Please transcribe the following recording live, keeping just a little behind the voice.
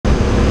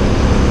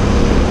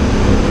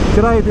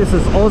G'day, this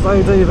is Oz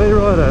ADV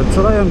Rider.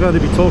 Today I'm going to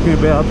be talking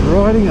about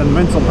riding and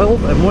mental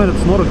health and when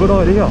it's not a good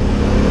idea.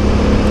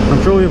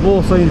 I'm sure you've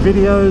all seen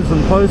videos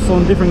and posts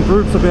on different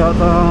groups about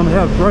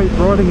how great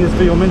riding is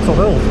for your mental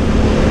health,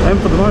 and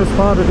for the most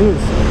part it is.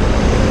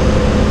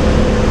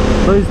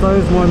 These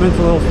days my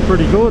mental health is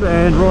pretty good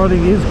and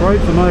riding is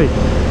great for me.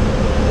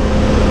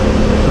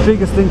 The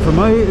biggest thing for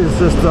me is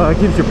just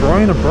gives your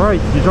brain a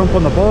break. You jump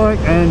on the bike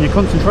and your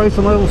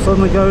concentration level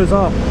suddenly goes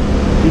up.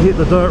 You hit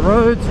the dirt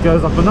roads, it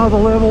goes up another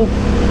level,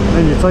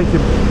 and you take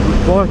your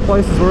bike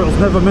places where it was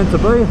never meant to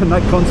be, and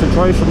that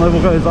concentration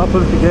level goes up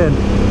again.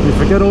 You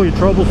forget all your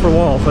troubles for a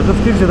while, so it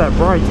just gives you that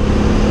break.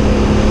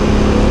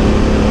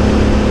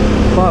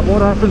 But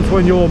what happens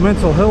when your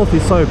mental health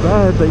is so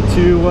bad that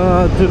you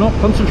do not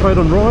concentrate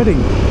on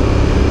riding?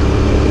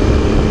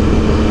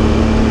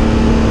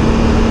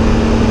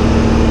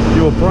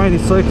 Your brain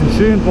is so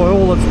consumed by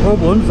all its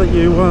problems that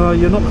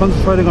you're not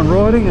concentrating on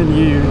riding, and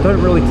you don't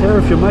really care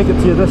if you make it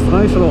to your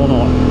destination or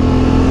not.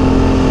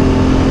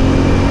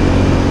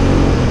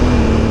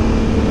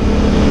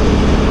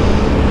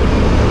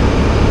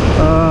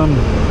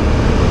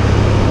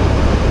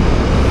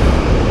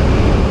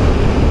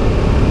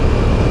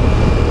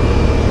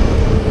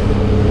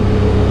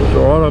 It's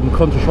alright, I'm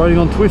concentrating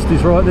on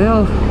twisties right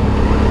now.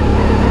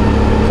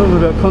 Talking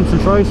about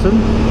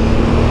concentration.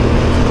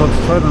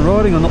 Concentrate on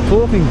riding and not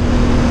talking.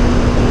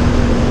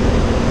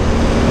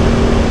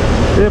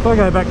 Yeah, if I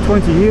go back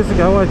 20 years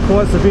ago, I had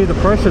quite severe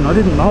depression. I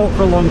didn't know it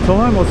for a long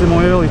time. I was in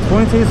my early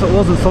 20s. It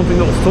wasn't something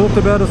that was talked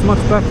about as much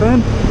back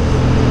then.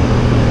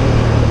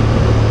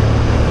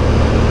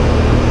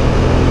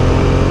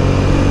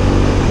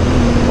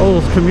 I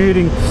was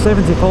commuting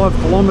 75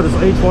 kilometres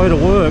each way to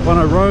work on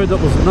a road that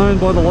was known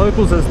by the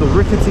locals as the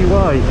Rickety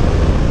Way.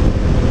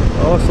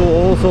 I saw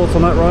all sorts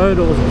on that road.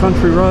 It was a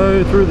country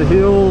road through the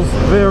hills,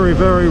 very,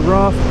 very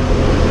rough.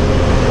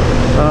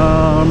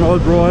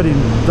 I'd ride in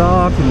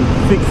dark and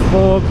thick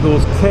fog. There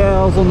was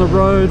cows on the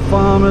road,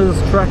 farmers,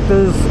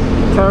 tractors,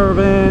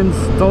 caravans,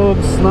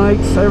 dogs,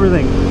 snakes,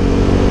 everything.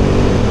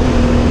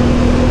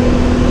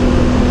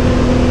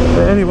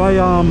 But anyway,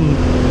 I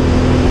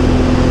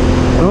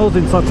was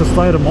in such a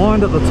state of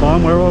mind at the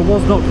time where I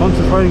was not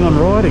concentrating on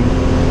riding.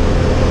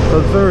 So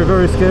it was a very,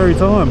 very scary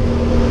time.